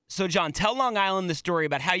So, John, tell Long Island the story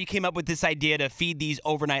about how you came up with this idea to feed these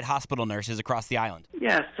overnight hospital nurses across the island.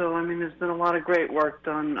 Yeah, so I mean, there's been a lot of great work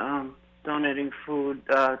done donating food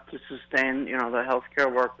to sustain, the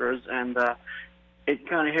healthcare workers, and it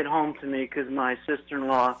kind of hit home to me because my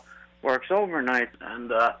sister-in-law works overnight,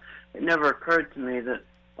 and it never occurred to me that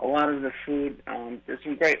a lot of the food, there's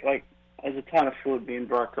some great, there's a ton of food being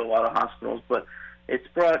brought to a lot of hospitals, but it's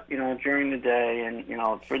brought, during the day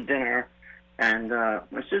and, for dinner. And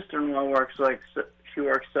my sister-in-law works she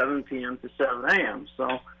works 7 p.m. to 7 a.m.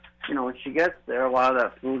 So, when she gets there, a lot of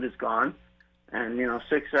that food is gone. And,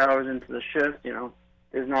 6 hours into the shift,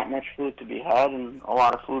 there's not much food to be had, and a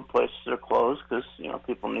lot of food places are closed because,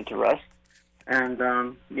 people need to rest. And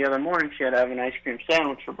the other morning, she had to have an ice cream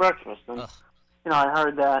sandwich for breakfast. And, I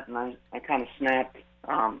heard that, and I kind of snapped,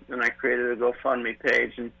 and I created a GoFundMe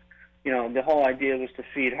page. And, the whole idea was to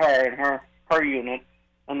feed her and her unit.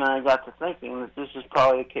 And then I got to thinking that this is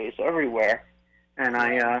probably the case everywhere. And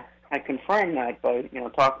I confirmed that by,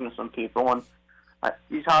 talking to some people. And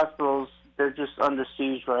these hospitals, they're just under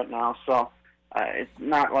siege right now. So it's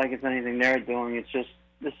not like it's anything they're doing. It's just,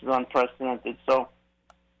 this is unprecedented. So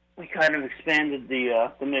we kind of expanded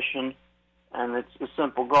the mission. And the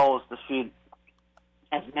simple goal is to feed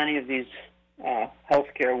as many of these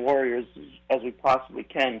healthcare warriors as we possibly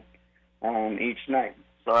can each night.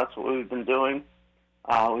 So that's what we've been doing.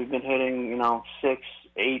 We've been hitting, 6,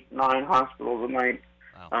 8, 9 hospitals a night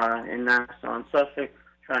in Nassau and Suffolk,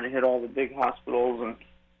 trying to hit all the big hospitals.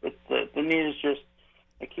 And the need is just,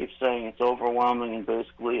 I keep saying, it's overwhelming and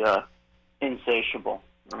basically insatiable.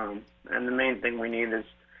 And the main thing we need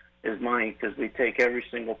is money, because we take every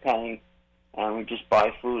single penny and we just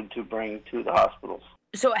buy food to bring to the hospitals.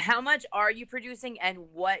 So how much are you producing,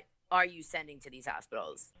 and what are you sending to these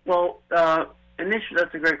hospitals? Well, initially,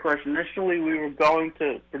 that's a great question. Initially, we were going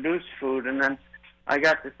to produce food, and then I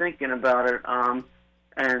got to thinking about it. I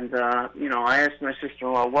asked my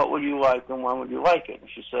sister-in-law, what would you like and when would you like it? And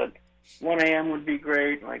she said, 1 a.m. would be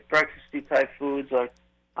great, like breakfasty type foods. Like,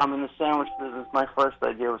 I'm in the sandwich business. My first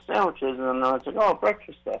idea was sandwiches, and then I was like,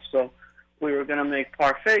 breakfast stuff. So we were going to make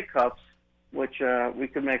parfait cups, which we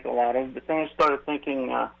could make a lot of. But then I started thinking,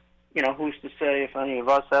 who's to say if any of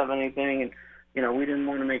us have anything? And, we didn't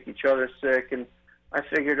want to make each other sick. And I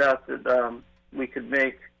figured out that we could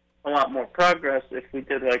make a lot more progress if we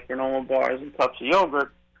did, granola bars and cups of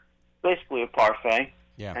yogurt, basically a parfait.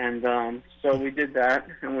 Yeah. And so we did that,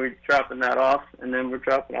 and we're dropping that off. And then we're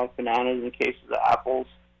dropping off bananas in cases of apples.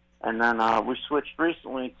 And then we switched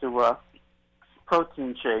recently to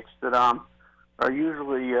protein shakes that are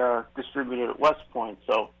usually distributed at West Point.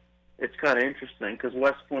 So it's kind of interesting because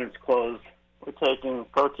West Point's closed. We're taking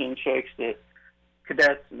protein shakes that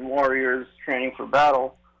cadets and warriors training for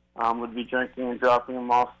battle would be drinking and dropping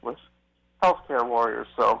them off with healthcare warriors.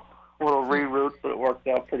 So a little reroute, but it worked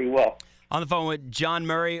out pretty well. On the phone with John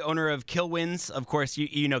Murray, owner of Kilwins. Of course,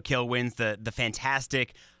 you know Kilwins, the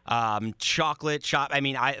fantastic chocolate shop. I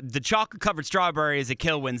mean, the chocolate-covered strawberries at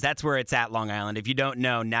Kilwins, that's where it's at, Long Island. If you don't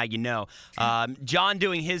know, now you know. John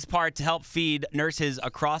doing his part to help feed nurses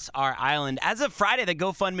across our island. As of Friday, the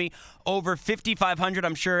GoFundMe over 5,500.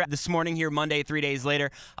 I'm sure this morning here, Monday, 3 days later,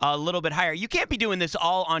 a little bit higher. You can't be doing this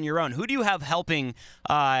all on your own. Who do you have helping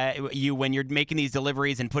you when you're making these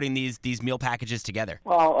deliveries and putting these meal packages together?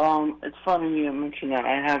 Well, it's funny you mentioned that.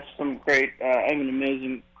 I have some great, I have an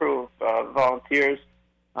amazing crew of volunteers.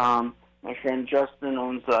 My friend Justin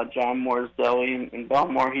owns John Moore's Deli in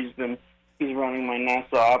Belmore. He's running my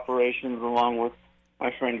Nassau operations along with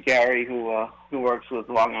my friend Gary, who works with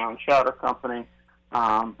Long Island Chowder Company.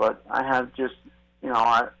 But I have just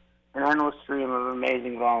an endless stream of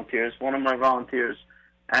amazing volunteers. One of my volunteers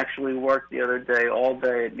actually worked the other day all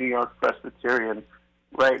day at New York Presbyterian,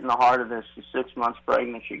 right in the heart of this. She's 6 months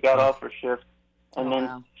pregnant. She got off her shift, and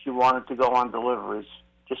then she wanted to go on deliveries.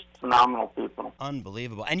 Just phenomenal people.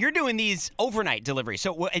 Unbelievable. And you're doing these overnight deliveries.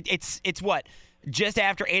 So it's what? Just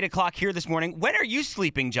after 8 o'clock here this morning. When are you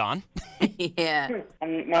sleeping, John? Yeah.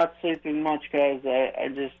 I'm not sleeping much, guys.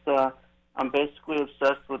 I'm basically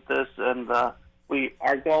obsessed with this, and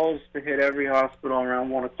our goal is to hit every hospital around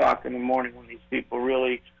 1 o'clock in the morning when these people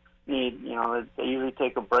really need, they usually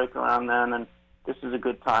take a break around then, and this is a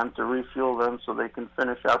good time to refuel them so they can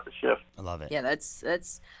finish out the shift. I love it. Yeah,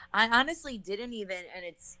 that's. I honestly didn't even, and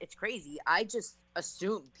it's crazy. I just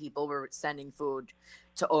assumed people were sending food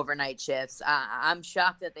to overnight shifts. I'm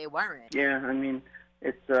shocked that they weren't. Yeah, I mean,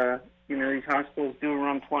 it's these hospitals do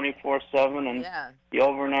run 24/7, and the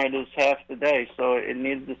overnight is half the day, so it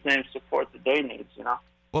needs the same support the day needs.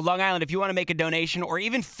 Well, Long Island, if you want to make a donation or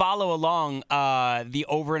even follow along the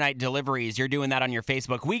overnight deliveries, you're doing that on your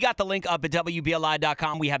Facebook. We got the link up at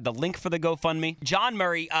WBLI.com. We have the link for the GoFundMe. John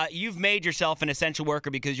Murray, you've made yourself an essential worker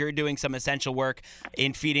because you're doing some essential work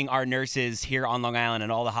in feeding our nurses here on Long Island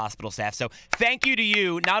and all the hospital staff. So thank you to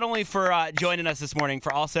you, not only for joining us this morning,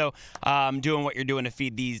 for also doing what you're doing to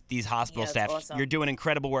feed these hospital staff. Awesome. You're doing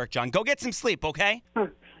incredible work, John. Go get some sleep, okay?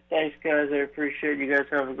 Thanks, guys. I appreciate it. You guys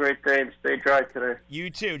have a great day and stay dry today. You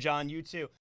too, John. You too.